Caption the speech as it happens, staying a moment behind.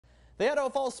The Idaho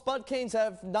Falls Spud Kings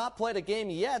have not played a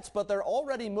game yet, but they're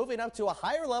already moving up to a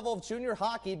higher level of junior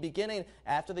hockey beginning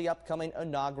after the upcoming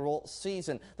inaugural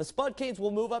season. The Spud Kings will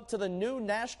move up to the new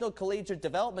National Collegiate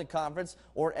Development Conference,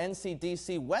 or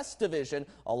NCDC West Division,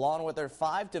 along with their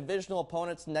 5 divisional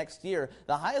opponents next year,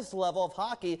 the highest level of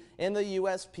hockey in the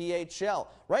USPHL.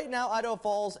 Right now, Idaho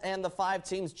Falls and the 5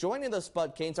 teams joining the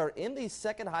Spud Kings are in the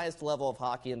second highest level of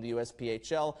hockey in the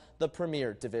USPHL, the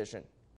Premier Division.